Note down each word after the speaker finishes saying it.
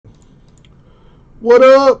What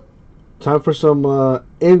up? Time for some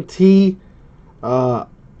NT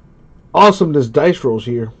awesomeness dice rolls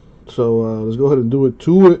here. So let's go ahead and do it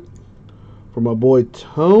to it for my boy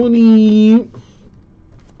Tony.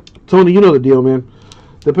 Tony, you know the deal, man.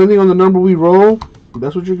 Depending on the number we roll,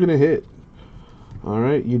 that's what you're going to hit.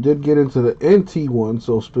 Alright, you did get into the NT one,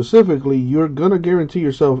 so specifically, you're going to guarantee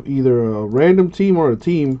yourself either a random team or a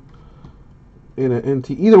team in an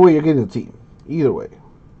NT. Either way, you're getting a team. Either way.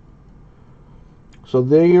 So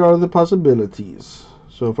there are the possibilities.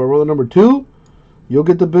 So if I roll a number 2, you'll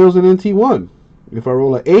get the Bills in NT1. If I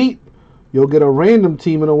roll an 8, you'll get a random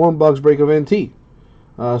team in a one-box break of NT.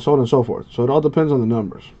 So on and so forth. So it all depends on the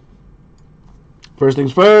numbers. First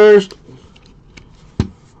things first.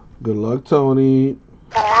 Good luck, Tony.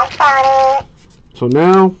 Good luck, Tony. So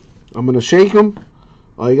now, I'm going to shake them.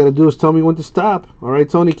 All you got to do is tell me when to stop. All right,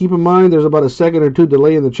 Tony, keep in mind there's about a second or two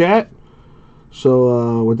delay in the chat.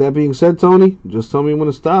 So, with that being said, Tony, just tell me when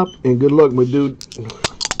to stop. And good luck, my dude.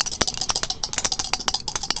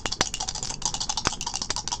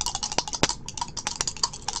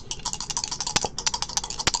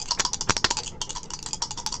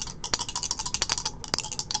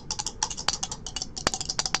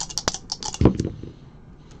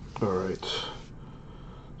 All right.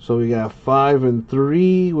 So we got 5 and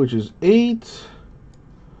 3, which is 8.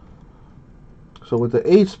 So with the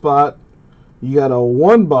 8 spot, you got a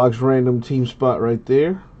one-box random team spot right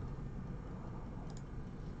there.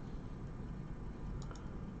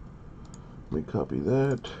 Let me copy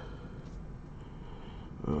that.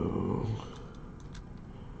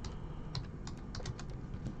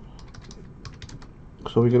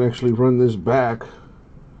 So we can actually run this back.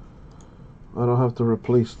 I don't have to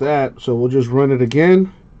replace that, so we'll just run it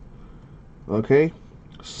again. Okay,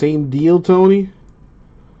 same deal, Tony.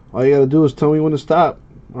 All you gotta do is tell me when to stop.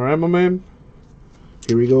 All right, my man.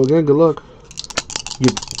 Here we go again. Good luck. You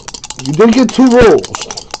did get 2 rolls.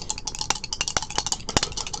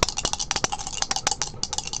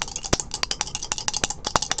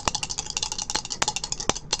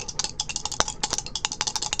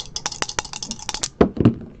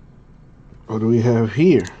 What do we have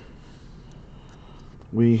here?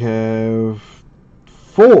 We have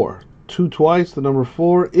 4. 2 twice. The number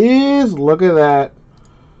 4 is, look at that.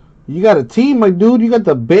 You got a team, my dude. You got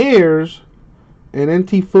the Bears and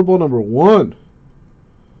NT football number 1.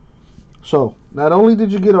 So, not only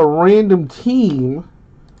did you get a random team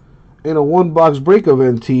in a one-box break of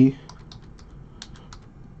NT,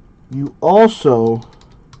 you also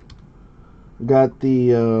got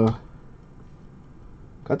the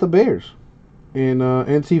Bears in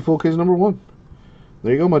NT full case number 1.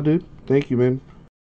 There you go, my dude. Thank you, man.